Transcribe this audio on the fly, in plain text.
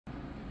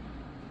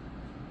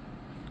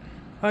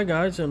Hi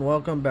guys, and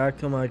welcome back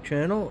to my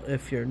channel.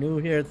 If you're new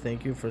here,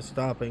 thank you for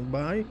stopping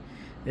by.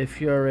 If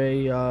you're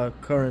a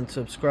current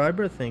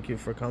subscriber, thank you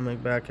for coming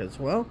back as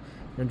well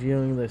and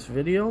viewing this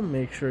video.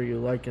 Make sure you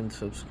like and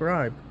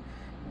subscribe.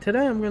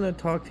 Today I'm going to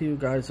talk to you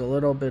guys a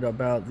little bit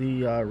about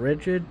the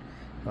Ridgid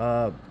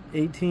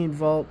 18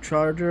 volt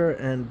charger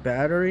and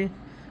battery,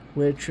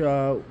 which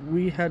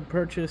we had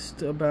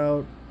purchased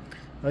about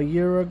a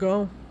year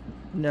ago.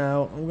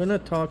 Now I'm going to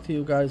talk to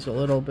you guys a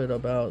little bit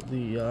about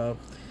the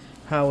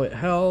how it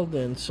held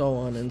and so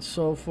on and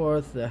so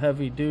forth, the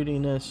heavy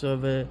dutiness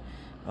of it,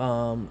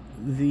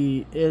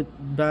 the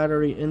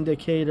battery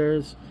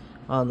indicators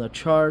on the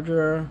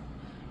charger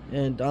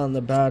and on the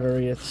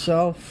battery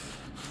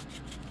itself,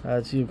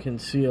 as you can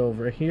see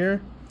over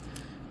here.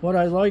 What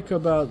I like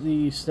about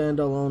the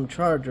standalone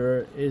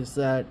charger is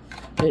that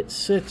it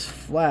sits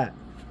flat,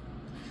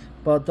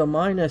 but the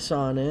minus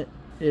on it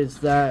is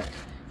that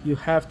you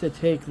have to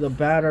take the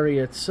battery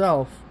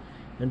itself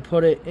and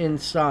put it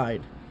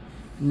inside.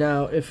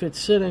 Now, if it's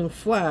sitting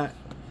flat,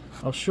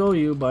 I'll show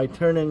you by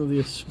turning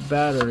this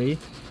battery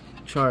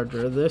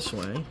charger this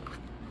way.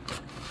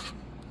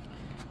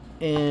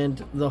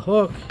 And the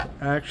hook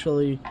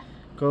actually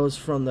goes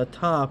from the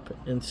top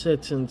and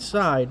sits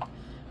inside.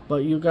 But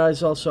you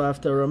guys also have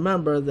to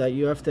remember that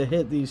you have to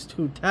hit these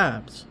two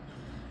tabs,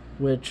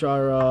 which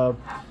are,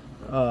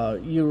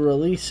 you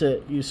release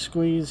it, you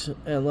squeeze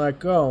and let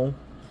go,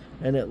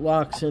 and it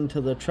locks into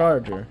the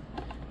charger.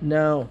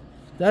 Now,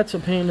 that's a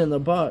pain in the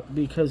butt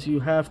because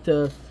you have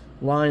to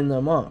line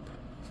them up,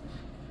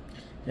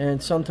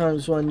 and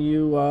sometimes when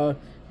you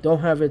don't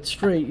have it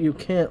straight, you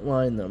can't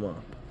line them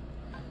up.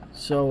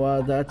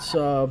 So that's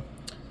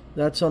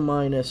a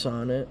minus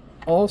on it.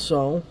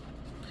 Also,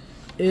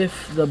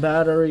 if the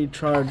battery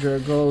charger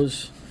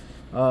goes,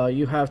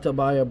 you have to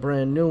buy a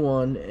brand new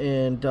one,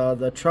 and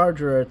the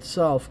charger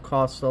itself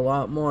costs a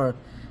lot more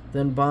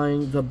than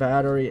buying the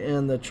battery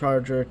and the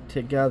charger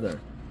together.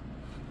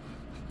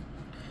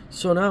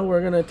 So now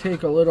we're going to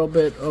take a little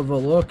bit of a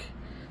look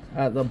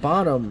at the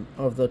bottom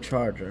of the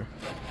charger.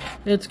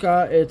 It's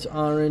got its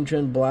orange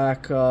and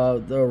black,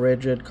 the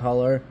Ridgid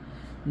color.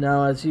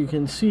 Now, as you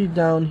can see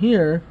down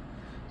here,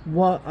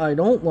 what I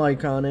don't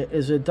like on it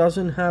is it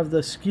doesn't have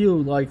the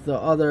skew like the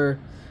other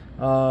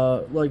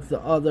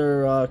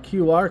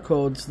QR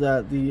codes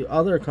that the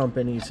other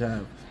companies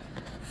have.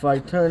 If I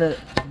turn it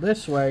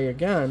this way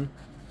again,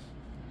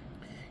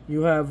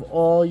 you have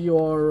all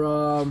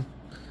your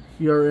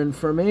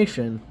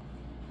information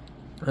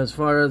as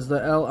far as the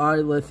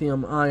Li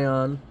lithium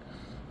ion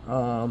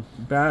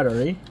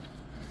battery.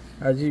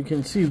 As you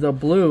can see, the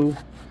blue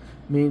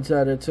means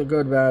that it's a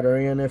good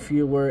battery, and if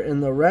you were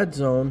in the red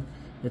zone,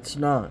 it's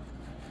not.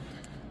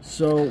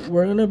 So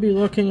we're going to be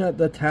looking at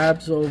the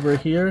tabs over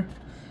here.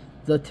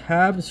 The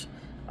tabs,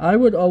 I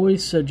would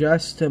always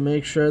suggest to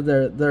make sure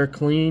they're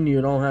clean,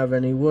 you don't have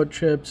any wood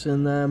chips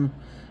in them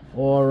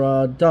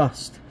or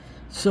dust.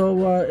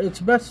 So it's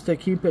best to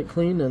keep it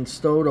clean and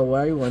stowed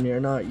away when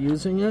you're not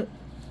using it.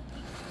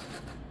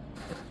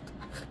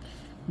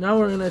 Now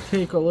we're going to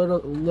take a little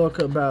look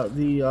about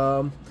the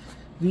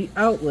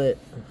outlet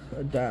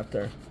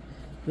adapter.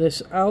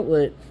 This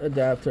outlet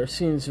adapter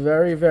seems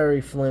very,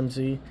 very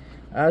flimsy.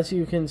 As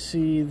you can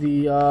see,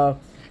 the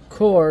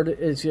cord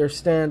is your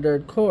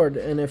standard cord,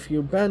 and if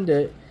you bend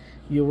it,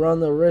 you run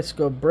the risk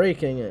of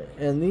breaking it.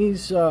 And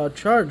these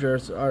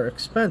chargers are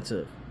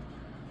expensive.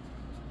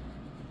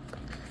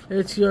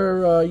 It's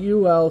your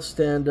UL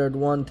standard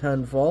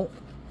 110 volt,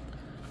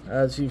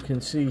 as you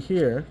can see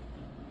here.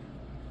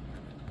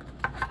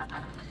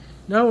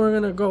 Now we're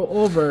going to go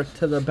over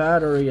to the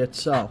battery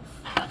itself.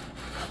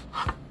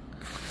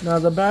 Now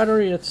the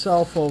battery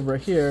itself over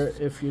here,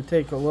 if you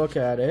take a look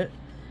at it,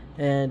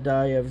 and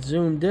I have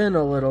zoomed in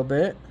a little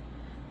bit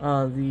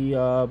on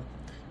the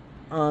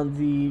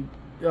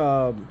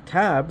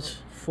tabs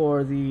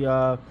for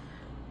the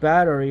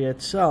battery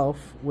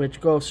itself, which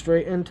go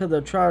straight into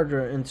the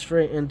charger and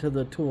straight into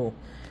the tool.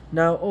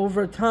 Now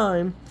over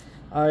time,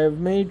 I have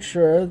made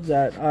sure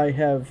that I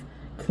have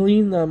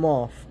cleaned them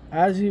off.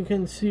 As you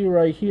can see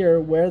right here,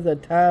 where the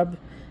tab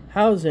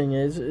housing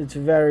is, it's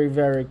very,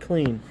 very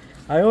clean.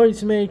 I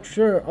always make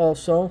sure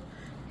also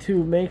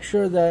to make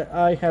sure that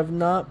I have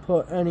not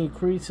put any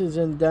creases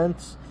and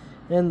dents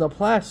in the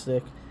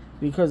plastic,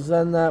 because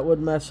then that would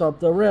mess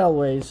up the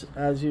railways.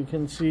 As you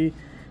can see,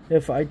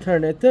 if I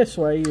turn it this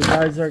way, you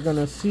guys are going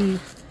to see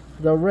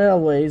the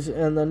railways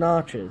and the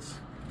notches.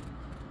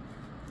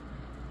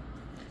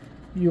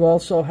 You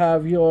also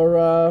have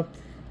your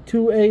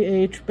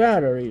 2AH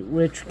battery,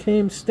 which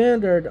came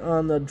standard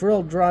on the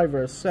drill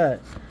driver set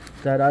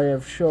that I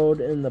have showed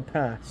in the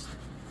past.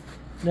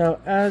 Now,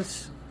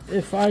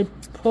 if I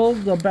pull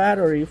the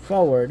battery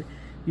forward,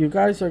 you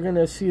guys are going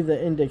to see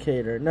the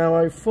indicator. Now,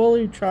 I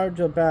fully charge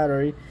the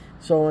battery,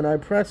 so when I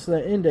press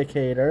the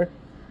indicator,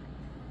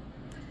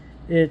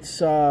 it's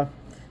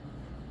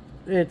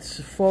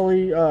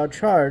fully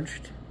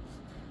charged.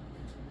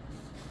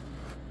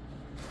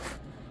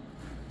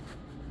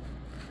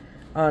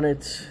 On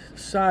its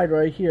side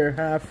right here,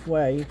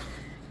 halfway,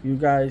 you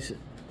guys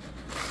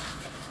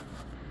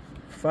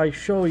if I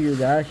show you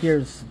that,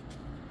 here's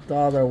the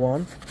other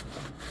one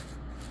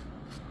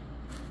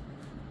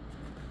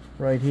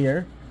right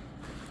here.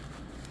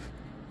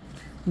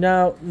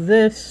 Now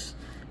this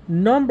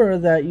number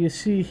that you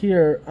see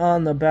here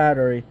on the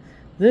battery,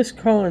 this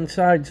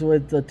coincides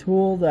with the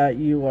tool that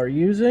you are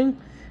using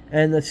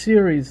and the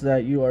series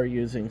that you are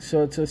using.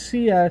 So it's a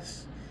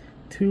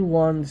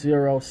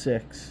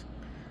CS2106,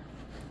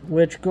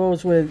 which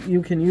goes with,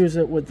 you can use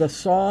it with the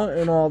saw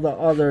and all the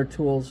other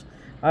tools.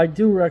 I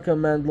do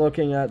recommend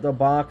looking at the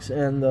box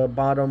and the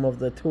bottom of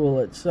the tool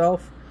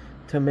itself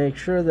to make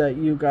sure that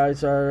you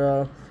guys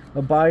are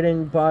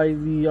abiding by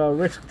the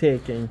risk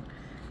taking.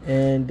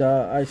 And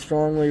I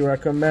strongly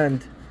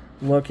recommend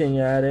looking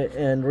at it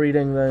and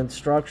reading the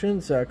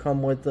instructions that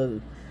come with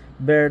the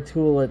bare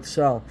tool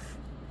itself.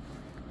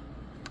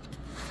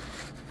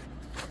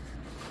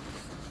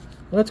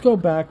 Let's go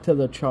back to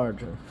the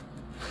charger.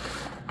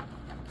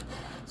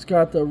 It's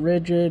got the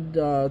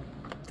Ridgid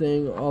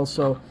thing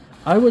also.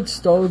 I would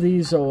stow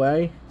these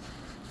away,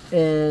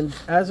 and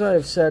as I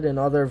have said in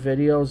other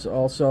videos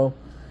also,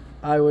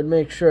 I would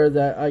make sure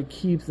that I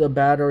keep the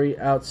battery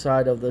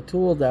outside of the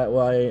tool. That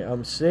way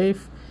I'm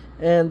safe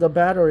and the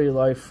battery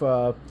life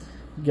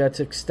gets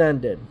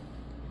extended.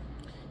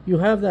 You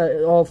have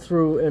that all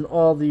through in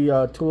all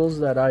the tools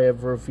that I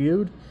have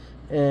reviewed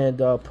and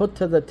put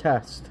to the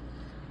test.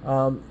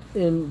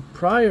 In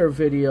prior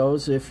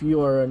videos, if you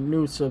are a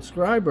new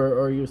subscriber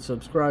or you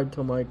subscribe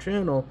to my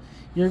channel,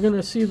 you're going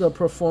to see the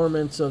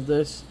performance of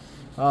this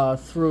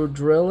through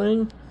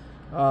drilling,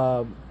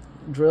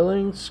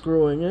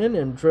 screwing in,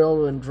 and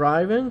drill and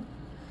driving.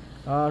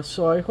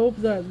 So I hope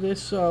that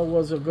this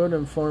was a good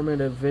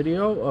informative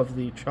video of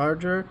the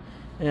charger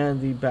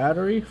and the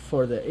battery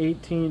for the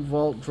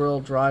 18-volt drill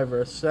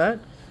driver set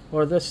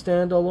or the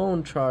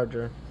standalone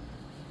charger.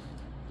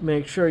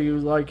 Make sure you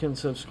like and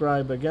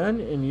subscribe again,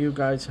 and you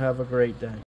guys have a great day.